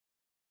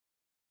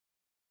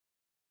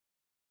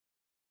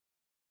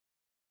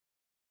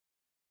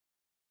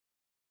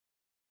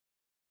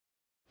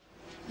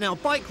Now,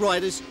 bike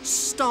riders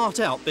start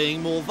out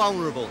being more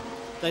vulnerable.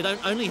 They don't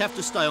only have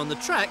to stay on the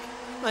track,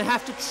 they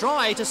have to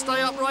try to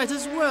stay upright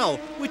as well,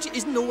 which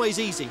isn't always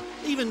easy.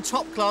 Even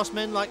top-class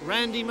men like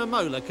Randy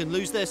Momola can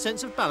lose their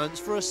sense of balance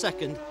for a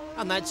second,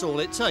 and that's all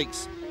it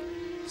takes.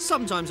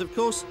 Sometimes, of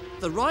course,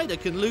 the rider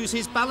can lose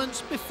his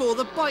balance before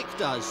the bike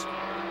does.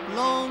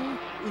 Long,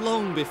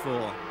 long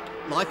before.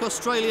 Like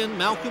Australian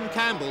Malcolm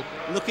Campbell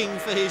looking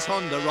for his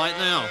Honda right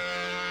now.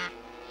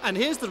 And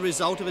here's the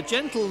result of a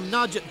gentle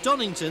nudge at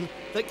Donington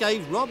that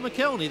gave Rob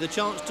McElhenney the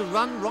chance to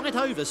run right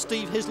over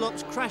Steve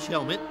Hislop's crash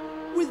helmet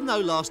with no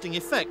lasting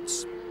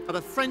effects. But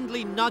a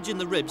friendly nudge in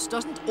the ribs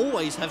doesn't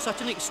always have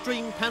such an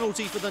extreme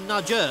penalty for the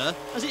nudger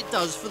as it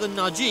does for the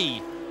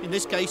nudgee. In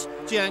this case,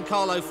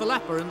 Giancarlo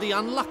Filappa and the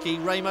unlucky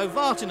Remo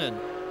Vartinen.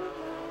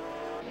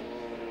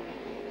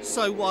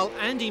 So while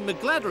Andy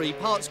McGladdery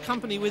parts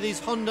company with his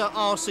Honda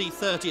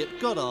RC30 at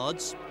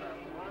Goddard's,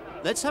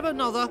 let's have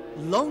another,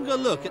 longer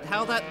look at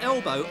how that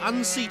elbow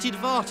unseated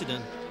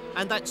Vartinen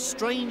and that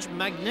strange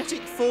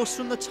magnetic force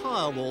from the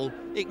tyre wall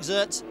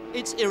exerts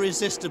its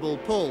irresistible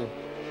pull.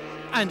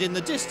 And in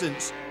the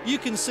distance, you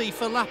can see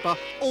Filappa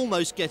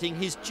almost getting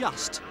his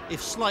just,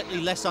 if slightly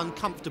less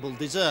uncomfortable,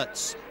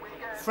 desserts.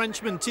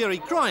 Frenchman Thierry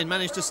Crine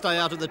managed to stay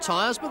out of the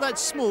tyres, but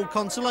that's small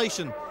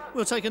consolation.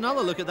 We'll take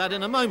another look at that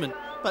in a moment.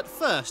 But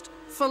first,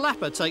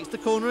 Filappa takes the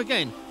corner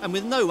again, and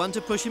with no one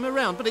to push him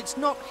around. But it's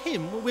not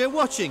him we're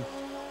watching,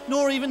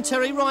 nor even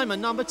Terry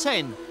Ryman, number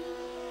 10,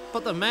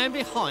 but the man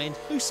behind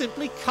who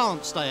simply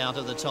can't stay out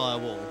of the tyre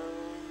wall.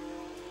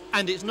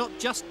 And it's not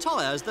just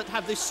tyres that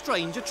have this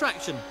strange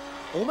attraction.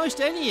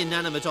 Almost any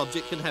inanimate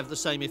object can have the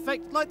same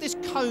effect, like this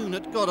cone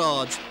at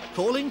Goddard's,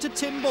 calling to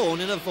Tim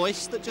Bourne in a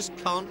voice that just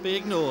can't be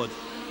ignored.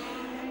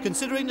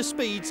 Considering the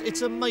speeds,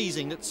 it's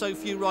amazing that so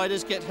few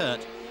riders get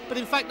hurt, but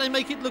in fact they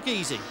make it look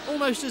easy,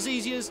 almost as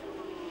easy as,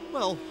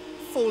 well,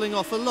 falling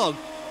off a log.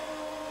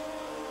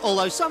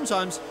 Although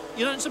sometimes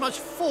you don't so much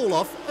fall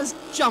off as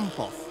jump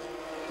off.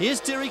 Here's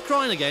Thierry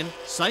Crine again,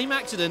 same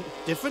accident,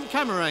 different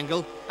camera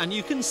angle, and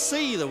you can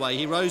see the way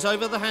he rose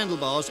over the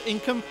handlebars in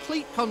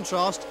complete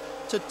contrast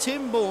to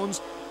Tim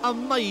Bourne's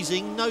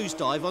amazing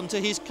nosedive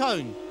onto his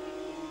cone.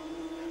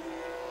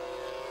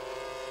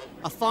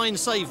 A fine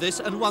save this,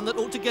 and one that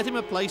ought to get him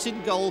a place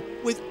in goal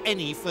with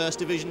any First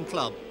Division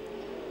club.